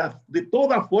injusticias, de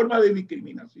toda forma de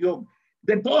discriminación,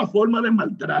 de toda forma de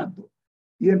maltrato.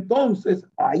 Y entonces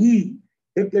ahí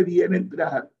es que viene a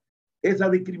entrar esa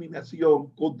discriminación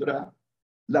contra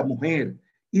la mujer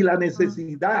y la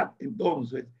necesidad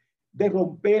entonces de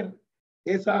romper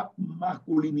esa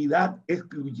masculinidad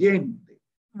excluyente.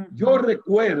 Yo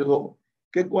recuerdo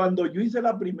que cuando yo hice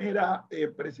la primera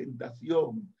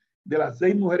presentación de las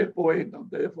 6 mujeres poetas,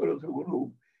 ustedes fueron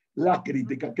seguro la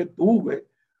crítica que tuve.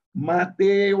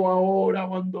 Mateo ahora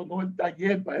abandonó el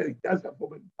taller para dedicarse a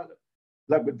fomentar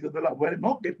la cuestión de las mujeres.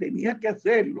 No, que tenía que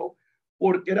hacerlo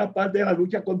porque era parte de la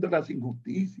lucha contra las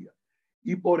injusticias.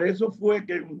 Y por eso fue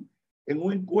que en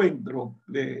un encuentro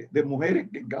de mujeres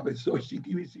que encabezó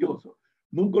Chiqui Vicioso,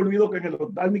 nunca olvido que en el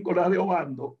Hotel Nicolás de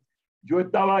Obando, yo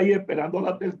estaba ahí esperando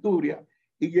la tertulia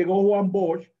y llegó Juan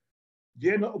Bosch,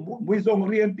 lleno, muy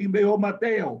sonriente, y me dijo: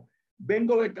 Mateo,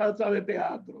 vengo de casa de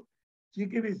teatro.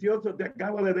 Chiqui Vicioso te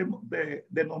acaba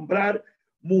de nombrar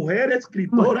mujer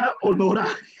escritora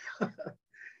honoraria.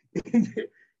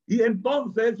 Y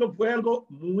entonces eso fue algo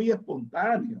muy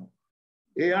espontáneo.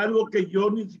 Es algo que yo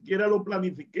ni siquiera lo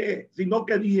planifiqué, sino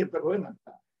que dije, pero ven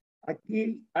acá,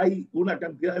 aquí hay una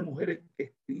cantidad de mujeres que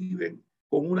escriben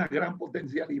con una gran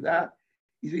potencialidad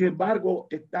y sin embargo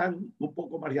están un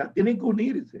poco marginadas. Tienen que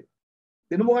unirse.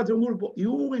 Tenemos que hacer un grupo. Y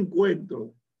hubo un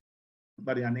encuentro,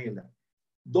 Marianela,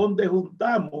 donde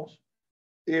juntamos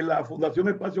en la Fundación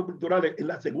Espacios Culturales, en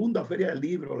la segunda feria del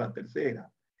libro, la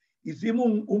tercera,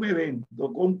 hicimos un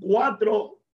evento con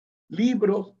 4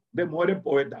 libros de mujeres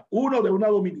poetas, uno de una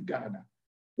dominicana,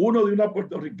 uno de una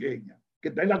puertorriqueña, que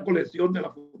está en la colección de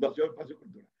la Fundación Espacios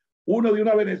Culturales, uno de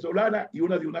una venezolana y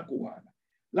una de una cubana.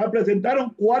 La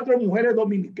presentaron 4 mujeres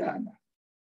dominicanas,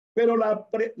 pero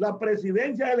la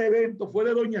presidencia del evento fue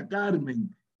de doña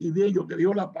Carmen y de ellos, que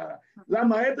dio la paga. La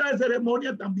maestra de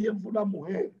ceremonia también fue una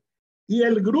mujer. Y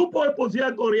el grupo de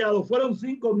poesía coreado fueron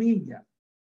 5 niñas.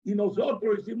 Y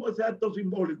nosotros hicimos ese acto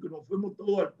simbólico y nos fuimos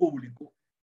todos al público.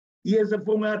 Y ese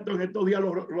fue un acto, en estos días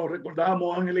lo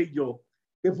recordábamos Ángela y yo,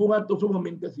 que fue un acto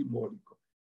sumamente simbólico.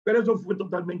 Pero eso fue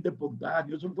totalmente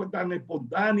espontáneo. Eso fue tan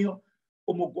espontáneo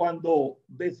como cuando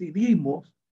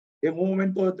decidimos en un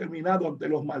momento determinado, ante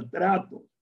los maltratos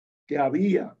que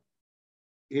había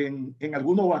en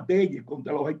algunos batalles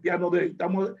contra los haitianos,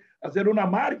 necesitamos hacer una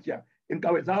marcha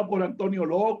encabezada por Antonio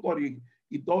López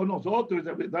y todos nosotros,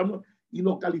 y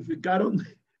nos calificaron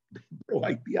de los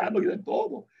haitianos y de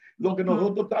todo. Lo que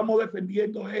nosotros estamos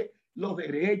defendiendo es los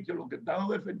derechos, lo que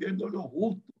estamos defendiendo es lo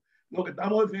justo, lo que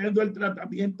estamos defendiendo es el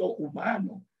tratamiento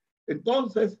humano.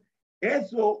 Entonces,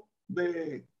 eso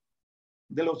de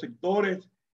los sectores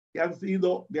que han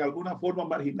sido de alguna forma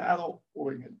marginados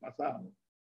o en el pasado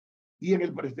y en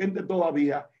el presente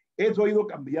todavía, eso ha ido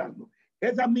cambiando.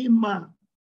 Esa misma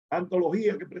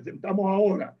antología que presentamos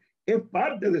ahora es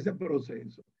parte de ese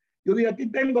proceso. Yo digo, aquí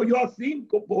tengo yo a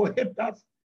 5 poetas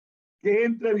que he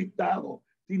entrevistado,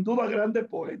 sin duda grandes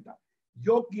poetas.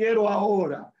 Yo quiero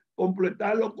ahora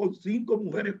completarlo con 5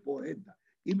 mujeres poetas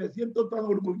y me siento tan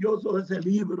orgulloso de ese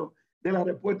libro, de las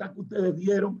respuestas que ustedes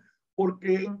dieron,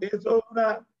 porque eso es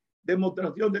una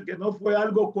demostración de que no fue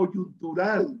algo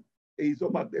coyuntural que hizo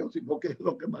Mateo, sino que es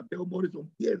lo que Mateo Morrison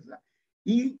piensa.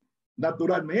 Y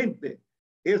naturalmente,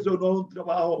 eso no es un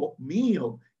trabajo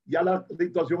mío. Ya la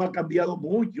situación ha cambiado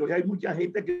mucho y hay mucha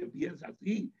gente que piensa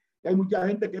así. Hay mucha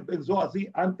gente que pensó así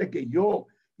antes que yo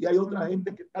y hay otra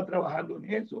gente que está trabajando en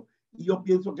eso. Y yo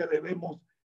pienso que debemos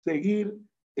seguir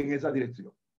en esa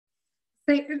dirección.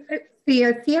 Sí, sí,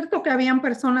 es cierto que habían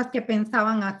personas que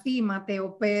pensaban así,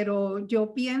 Mateo, pero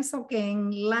yo pienso que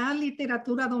en la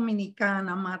literatura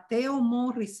dominicana, Mateo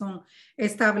Morrison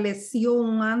estableció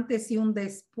un antes y un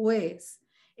después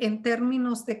en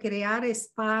términos de crear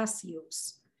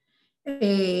espacios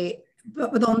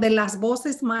donde las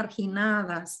voces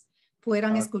marginadas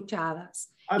fueran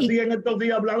escuchadas. Así Y, en estos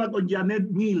días hablaba con Janet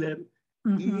Miller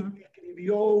y uh-huh,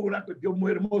 escribió una cuestión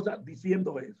muy hermosa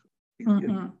diciendo eso.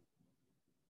 uh-huh.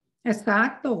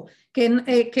 Exacto,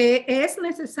 que es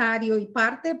necesario y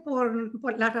parte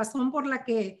por la razón por la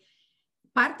que,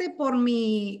 parte por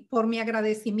mi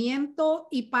agradecimiento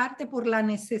y parte por la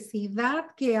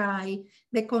necesidad que hay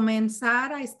de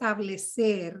comenzar a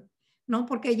establecer, ¿no?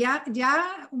 Porque ya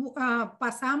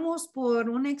pasamos por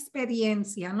una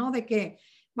experiencia, ¿no? De que,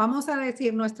 vamos a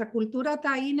decir, nuestra cultura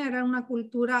taína era una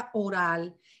cultura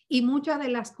oral y muchas de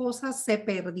las cosas se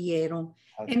perdieron.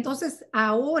 Entonces,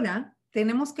 ahora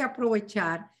tenemos que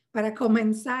aprovechar para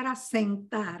comenzar a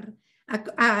sentar,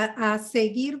 a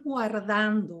seguir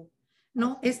guardando,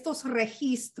 ¿no? Estos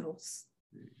registros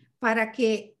para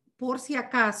que, por si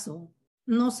acaso,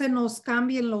 no se nos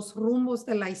cambien los rumbos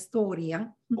de la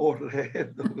historia.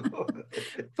 Correcto.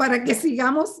 Para que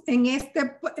sigamos en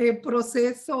este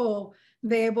proceso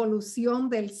de evolución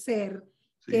del ser.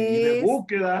 Sí, que y es,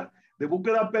 de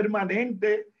búsqueda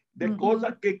permanente de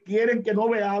cosas que quieren que no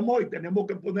veamos y tenemos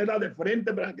que ponerlas de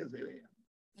frente para que se vean.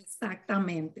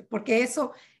 Exactamente, porque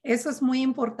eso es muy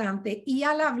importante. Y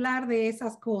al hablar de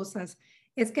esas cosas,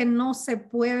 es que no se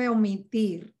puede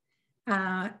omitir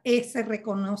ese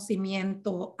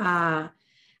reconocimiento a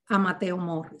Mateo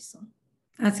Morrison.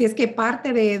 Así es que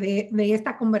parte de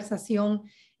esta conversación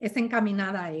es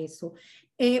encaminada a eso.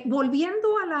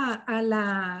 Volviendo a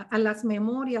las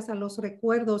memorias, a los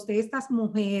recuerdos de estas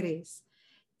mujeres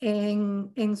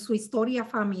en su historia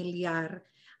familiar,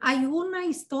 ¿hay una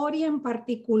historia en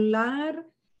particular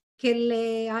que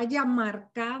le haya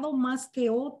marcado más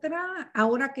que otra?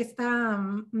 Ahora que está,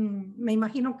 me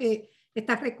imagino que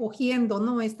está recogiendo,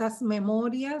 ¿no? Estas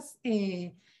memorias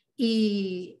y,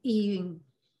 y,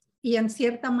 y en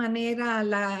cierta manera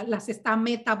las está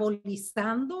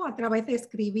metabolizando a través de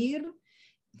escribir.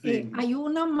 Sí. ¿Hay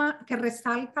una que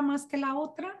resalta más que la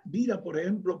otra? Mira, por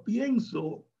ejemplo,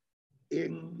 pienso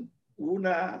en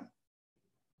una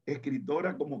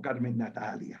escritora como Carmen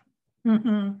Natalia.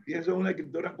 Pienso en una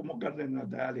escritora como Carmen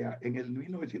Natalia en el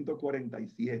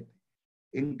 1947,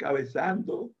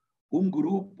 encabezando un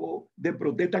grupo de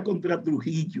protesta contra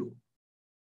Trujillo.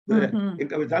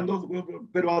 Encabezando,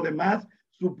 pero además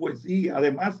su poesía,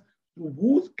 además su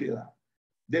búsqueda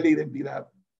de la identidad.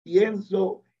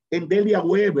 Pienso en Delia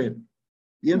Weber,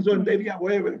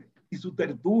 y sus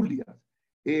tertulias,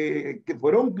 que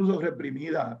fueron incluso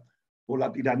reprimidas por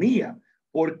la tiranía,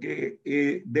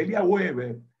 porque Delia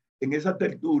Weber en esa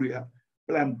tertulia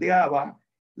planteaba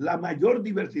la mayor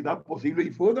diversidad posible y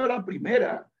fue una de las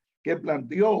primeras que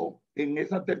planteó en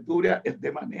esa tertulia el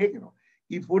tema negro.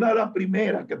 Y fue una de las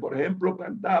primeras que, por ejemplo,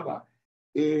 cantaba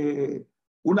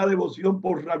una devoción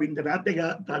por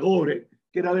Rabindranath Tagore,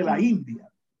 que era de la India.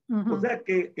 O sea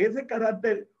que ese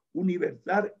carácter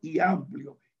universal y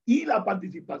amplio y la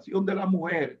participación de la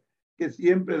mujer, que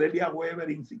siempre Delia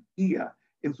Weber insistía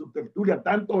en su tertulia,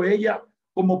 tanto ella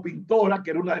como pintora, que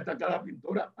era una destacada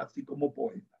pintora, así como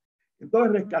poeta.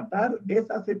 Entonces, rescatar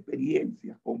esas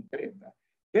experiencias concretas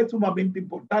es sumamente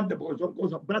importante porque son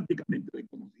cosas prácticamente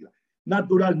desconocidas.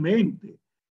 Naturalmente,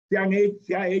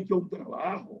 se ha hecho un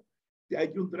trabajo,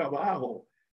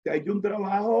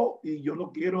 y yo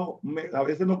no quiero, a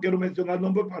veces no quiero mencionar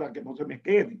nombres para que no se me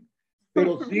queden,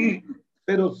 pero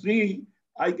sí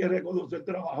hay que reconocer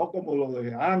trabajo como lo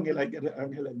de Ángel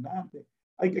Hernández,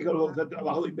 hay que reconocer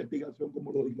trabajo de investigación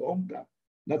como lo de Ilonka,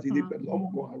 Nacidi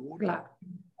Perdomo, con algunos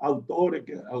autores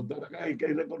que hay que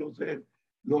reconocer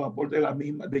los aportes de la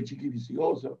misma, de Chiqui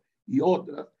Vicioso y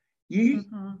otras, y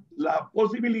la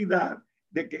posibilidad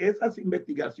de que esas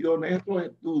investigaciones, estos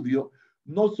estudios,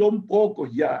 no son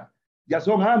pocos ya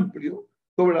son amplios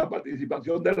sobre la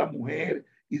participación de la mujer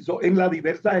y en las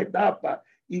diversas etapas,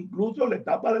 incluso la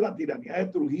etapa de la tiranía de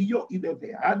Trujillo y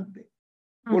desde antes,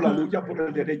 con la lucha por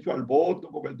el derecho al voto,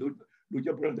 con la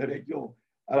lucha por el derecho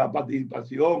a la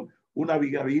participación, una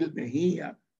Abigail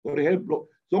Mejía, por ejemplo,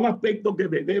 son aspectos que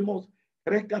debemos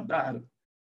rescatar,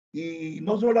 y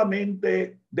no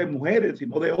solamente de mujeres,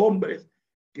 sino de hombres,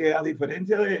 que a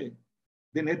diferencia de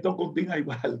Néstor Contín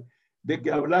Aybal, de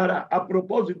que hablara a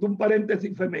propósito, un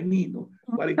paréntesis femenino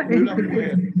para incluir a la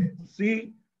mujer,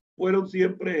 sí fueron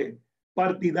siempre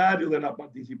partidarios de la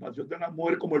participación de la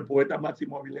mujer, como el poeta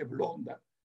Máximo Avilés Blonda,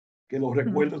 que lo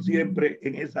recuerdo siempre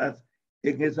en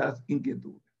esas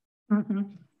inquietudes.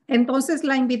 Entonces,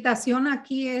 la invitación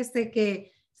aquí es de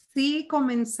que sí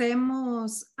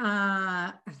comencemos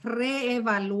a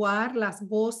reevaluar las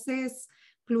voces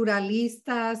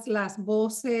pluralistas, las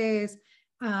voces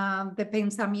de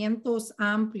pensamientos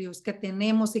amplios que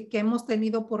tenemos y que hemos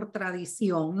tenido por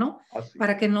tradición, ¿no? Así.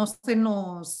 Para que no se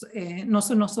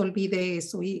nos olvide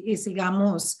eso y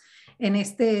sigamos en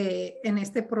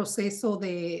este proceso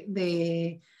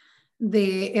de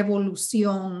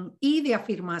evolución y de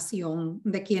afirmación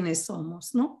de quiénes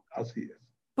somos, ¿no? Así es.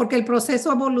 Porque el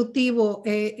proceso evolutivo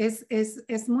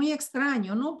es muy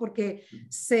extraño, ¿no? Porque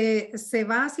se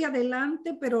va hacia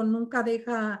adelante, pero nunca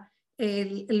deja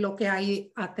lo que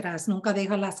hay atrás, nunca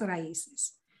deja las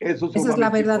raíces. Esa es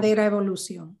la verdadera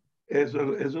evolución.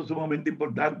 Eso es sumamente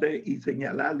importante y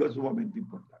señalarlo es sumamente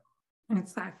importante.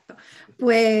 Exacto.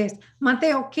 Pues,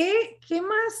 Mateo, ¿qué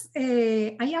más?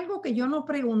 ¿Hay algo que yo no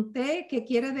pregunté que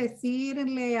quiere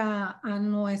decirle a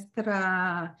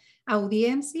nuestra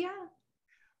audiencia?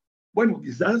 Bueno,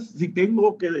 quizás si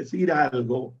tengo que decir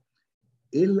algo,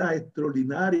 es la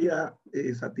extraordinaria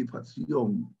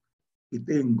satisfacción que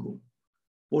tengo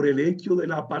por el hecho de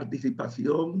la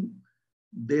participación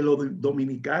de los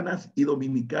dominicanas y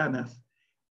dominicanas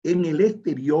en el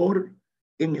exterior,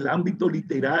 en el ámbito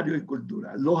literario y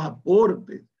cultural, los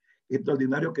aportes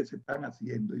extraordinarios que se están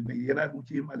haciendo y me llena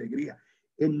muchísima alegría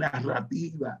en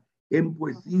narrativa, en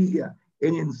poesía,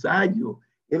 en ensayo,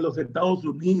 en los Estados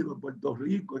Unidos, Puerto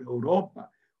Rico, en Europa.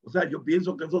 O sea, yo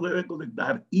pienso que eso debe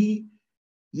conectar y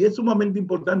es sumamente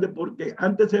importante porque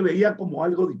antes se veía como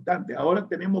algo distante, ahora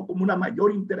tenemos como una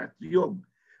mayor interacción,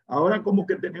 ahora como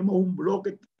que tenemos un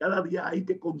bloque que cada día hay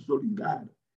que consolidar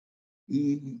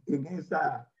y en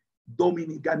esa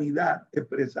dominicanidad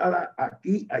expresada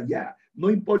aquí, allá, no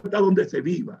importa dónde se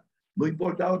viva, no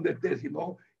importa dónde esté,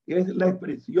 sino es la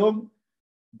expresión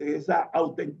de esa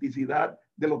autenticidad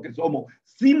de lo que somos,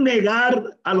 sin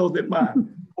negar a los demás,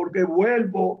 porque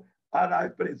vuelvo a la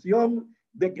expresión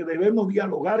de que debemos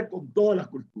dialogar con todas las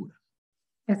culturas.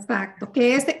 Exacto,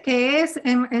 que es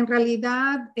en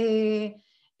realidad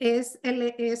es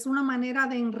una manera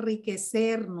de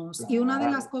enriquecernos. Claro. Y una de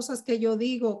las cosas que yo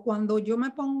digo cuando yo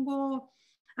me pongo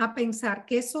a pensar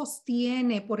qué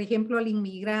sostiene, por ejemplo, al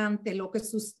inmigrante, lo que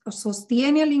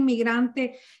sostiene al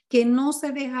inmigrante que no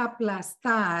se deja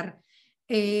aplastar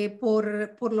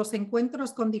por los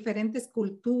encuentros con diferentes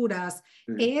culturas,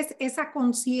 es esa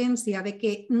conciencia de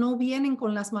que no vienen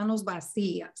con las manos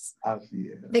vacías. Así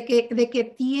es. De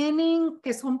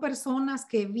que son personas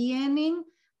que vienen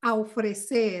a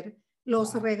ofrecer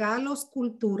los regalos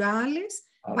culturales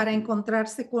para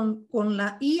encontrarse con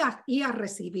la y a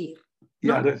recibir.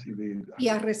 ¿no? Y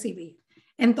a recibir.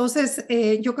 Entonces,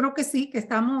 yo creo que sí, que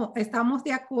estamos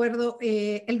de acuerdo.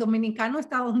 El dominicano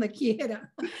está donde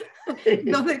quiera.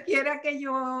 Donde quiera que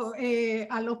yo,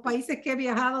 a los países que he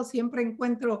viajado, siempre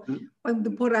encuentro,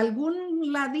 por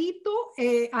algún ladito,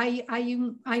 hay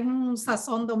un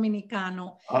sazón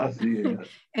dominicano. Así es.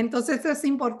 Entonces, es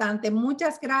importante.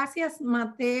 Muchas gracias,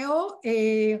 Mateo.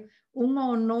 Un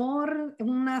honor,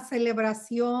 una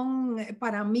celebración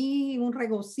para mí, un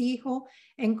regocijo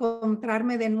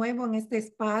encontrarme de nuevo en este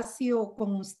espacio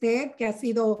con usted, que ha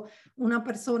sido una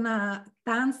persona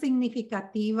tan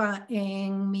significativa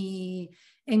en mi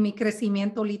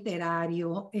crecimiento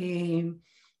literario.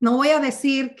 No voy a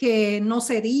decir que no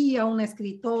sería una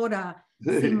escritora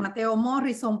sin Mateo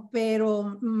Morrison,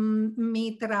 pero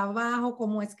mi trabajo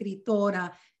como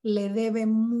escritora le debe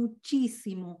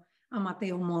muchísimo a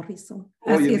Mateo Morrison.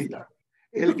 Oye, mira,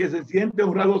 el que se siente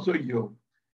honrado soy yo,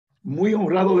 muy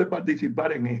honrado de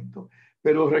participar en esto,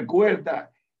 pero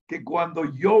recuerda que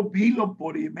cuando yo vi los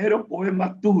primeros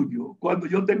poemas tuyos, cuando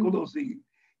yo te conocí,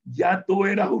 ya tú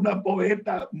eras una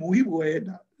poeta muy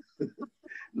buena.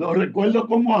 Lo recuerdo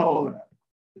como ahora.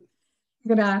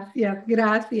 Gracias,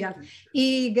 gracias.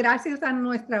 Y gracias a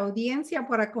nuestra audiencia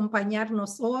por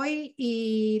acompañarnos hoy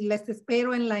y les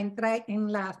espero en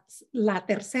la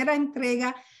tercera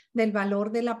entrega del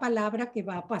valor de la palabra que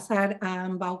va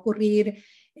a ocurrir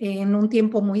en un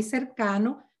tiempo muy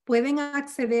cercano. Pueden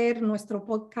acceder a nuestro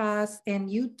podcast en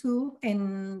YouTube,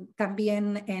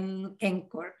 también en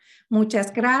Anchor.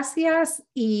 Muchas gracias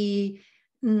y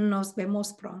nos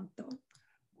vemos pronto.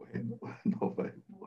 Bueno.